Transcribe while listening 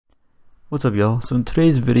What's up, y'all? So in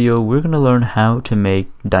today's video we're going to learn how to make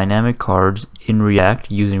dynamic cards in React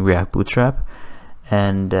using React-Bootstrap,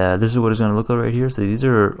 and this is what it's going to look like right here. So these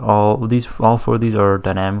are all four of these are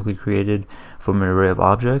dynamically created from an array of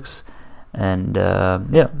objects, and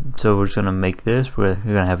yeah, so we're just going to make this. We're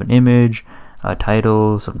going to have an image, a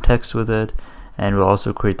title, some text with it, and we'll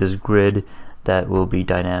also create this grid that will be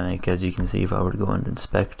dynamic, as you can see if I were to go and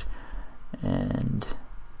inspect, and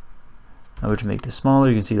I were to make this smaller,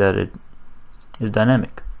 you can see that it is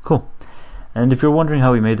dynamic. Cool. And if you're wondering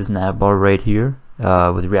how we made this nav bar right here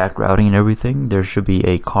with React routing and everything, there should be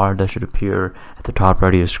a card that should appear at the top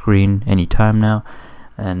right of your screen anytime now.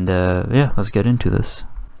 And yeah, let's get into this.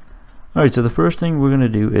 Alright, so the first thing we're going to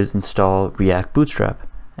do is install React-Bootstrap.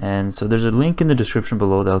 And so there's a link in the description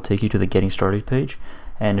below that'll take you to the getting started page,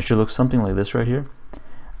 and it should look something like this right here.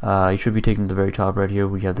 You should be taken to the very top right here.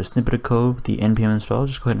 We have the snippet of code, the npm install.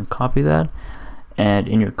 Just go ahead and copy that, and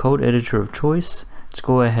in your code editor of choice, just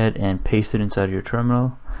go ahead and paste it inside of your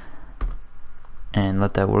terminal and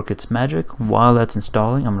let that work its magic. While that's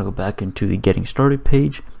installing, I'm going to go back into the getting started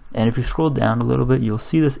page, and if you scroll down a little bit, you'll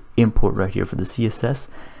see this import right here for the CSS.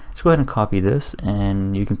 Just go ahead and copy this,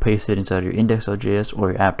 and you can paste it inside your index.js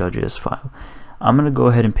or your app.js file. I'm going to go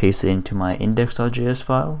ahead and paste it into my index.js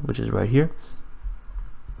file, which is right here,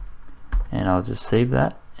 and I'll just save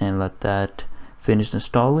that and let that finish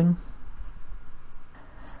installing.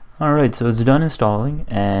 Alright, so it's done installing,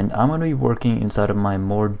 and I'm going to be working inside of my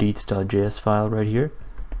moredeets.js file right here,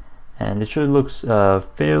 and it should look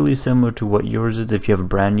fairly similar to what yours is if you have a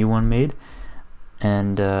brand new one made.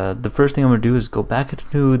 And the first thing I'm going to do is go back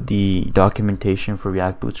into the documentation for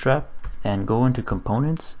React-Bootstrap and go into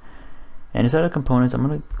components, and inside of components I'm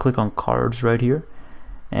going to click on cards right here,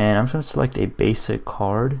 and I'm just going to select a basic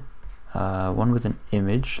card, one with an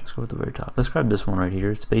image. Let's go to the very top. Let's grab this one right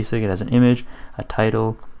here. It's basic, it has an image, a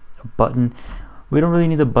title, a button. We don't really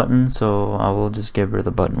need the button, so I will just get rid of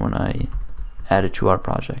the button when I add it to our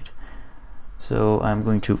project. So I'm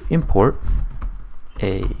going to import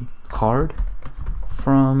a card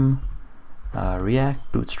from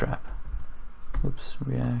React-Bootstrap. Oops,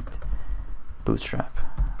 React-Bootstrap.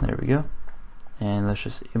 There we go. And let's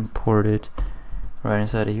just import it right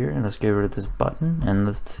inside of here, and let's get rid of this button, and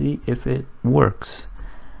let's see if it works.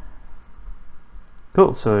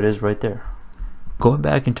 Cool, so it is right there. Going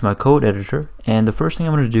back into my code editor, and the first thing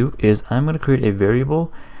I'm going to do is I'm going to create a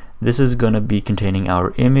variable. This is going to be containing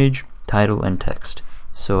our image, title, and text.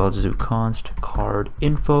 So I'll just do const card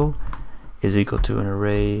info is equal to an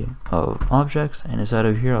array of objects, and inside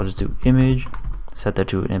of here I'll just do image, set that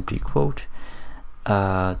to an empty quote,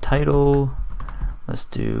 title, let's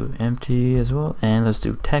do empty as well, and let's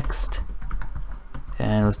do text,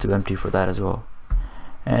 and let's do empty for that as well.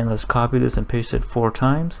 And let's copy this and paste it 4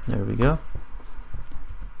 times. There we go.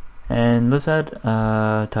 And let's add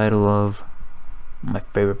a title of my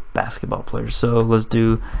favorite basketball players. So let's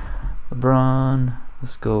do LeBron.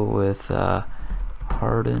 Let's go with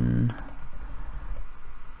Harden.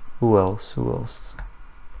 Who else?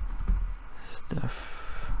 Steph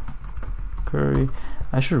Curry.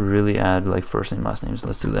 I should really add like first name, last names.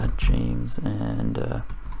 Let's do that. James and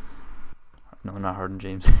no, not Harden.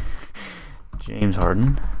 James. James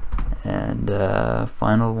Harden. And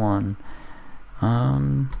final one.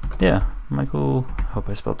 Yeah, Michael, I hope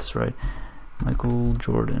I spelled this right, Michael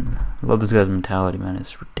Jordan. I love this guy's mentality, man,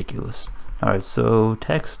 it's ridiculous. Alright, so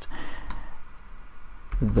text,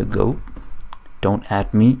 the GOAT, don't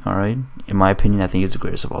at me, alright, in my opinion I think he's the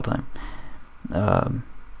greatest of all time.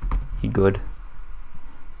 He good,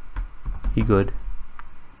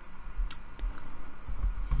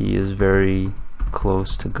 he is very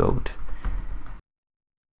close to GOAT.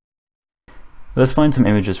 Let's find some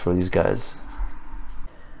images for these guys.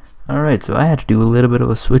 Alright, so I had to do a little bit of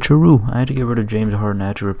a switcheroo. I had to get rid of James Harden. I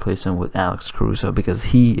had to replace him with Alex Caruso because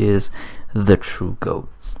he is the true GOAT.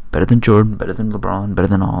 Better than Jordan, better than LeBron, better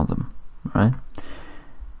than all of them, right?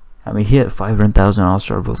 I mean, he had 500,000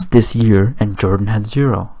 All-Star votes this year, and Jordan had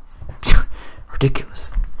 0.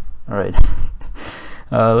 Ridiculous. Alright,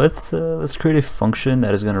 let's create a function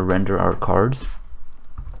that is going to render our cards.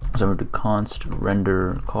 So I'm going to do const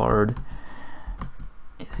render card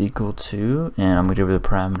is equal to, and I'm going to give it a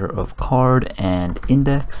parameter of card and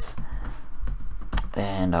index,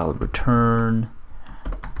 and I'll return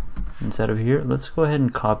inside of here. Let's go ahead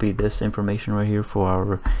and copy this information right here for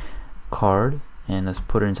our card, and let's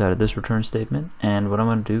put it inside of this return statement. And what I'm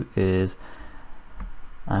going to do is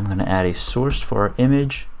I'm going to add a source for our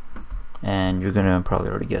image, and you're going to probably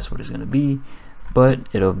already guess what it's going to be, but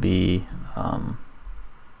it'll be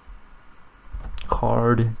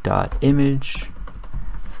card.image,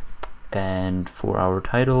 and for our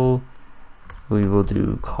title we will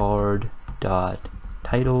do card.title,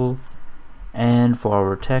 and for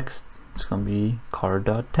our text it's going to be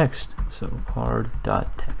card.text. So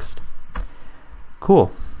card.text.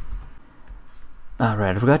 Cool.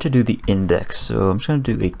 Alright, I forgot to do the index, so I'm just going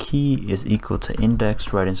to do a key is equal to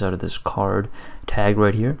index right inside of this card tag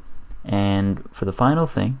right here. And for the final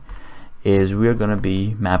thing is we are going to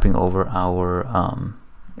be mapping over our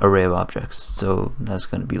array of objects. So that's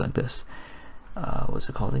going to be like this. What's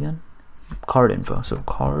it called again? Card info. So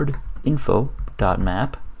card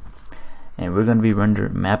info.map, and we're going to be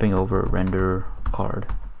mapping over render card.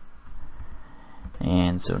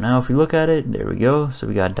 And so now if we look at it, there we go. So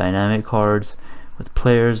we got dynamic cards with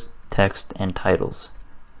players, text, and titles.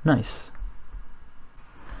 Nice.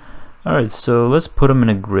 Alright, so let's put them in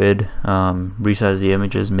a grid, resize the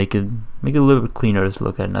images, make it a little bit cleaner to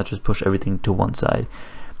look at, not just push everything to one side.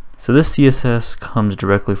 So this CSS comes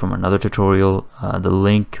directly from another tutorial. The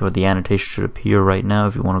link or the annotation should appear right now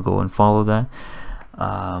if you want to go and follow that. But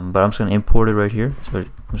I'm just going to import it right here. So I'm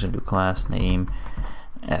just going to do class name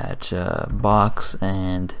at box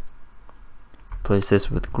and place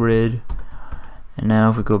this with grid. And now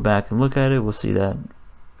if we go back and look at it, we'll see that,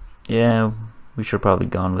 yeah, we should have probably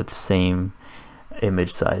gone with same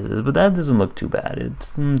image sizes, but that doesn't look too bad.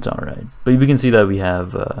 It's alright. But we can see that we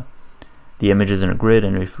have the images in a grid,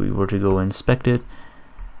 and if we were to go inspect it,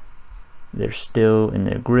 they're still in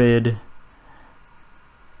their grid,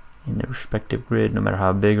 in their respective grid, no matter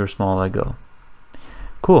how big or small I go.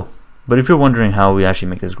 Cool. But if you're wondering how we actually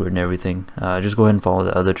make this grid and everything, just go ahead and follow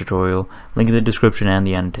the other tutorial, link in the description and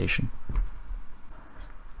the annotation.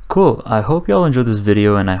 Cool. I hope y'all enjoyed this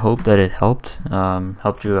video, and I hope that it helped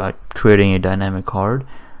you out creating a dynamic card.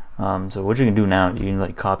 So what you can do now, you can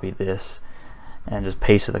like copy this and just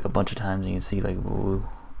paste it like a bunch of times, and you can see like, ooh,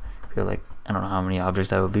 if you're like, I don't know how many objects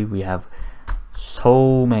that would be. We have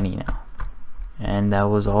so many now, and that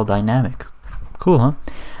was all dynamic. Cool,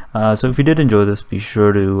 huh? So if you did enjoy this, be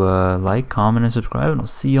sure to like, comment, and subscribe, and I'll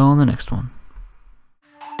see y'all in the next one.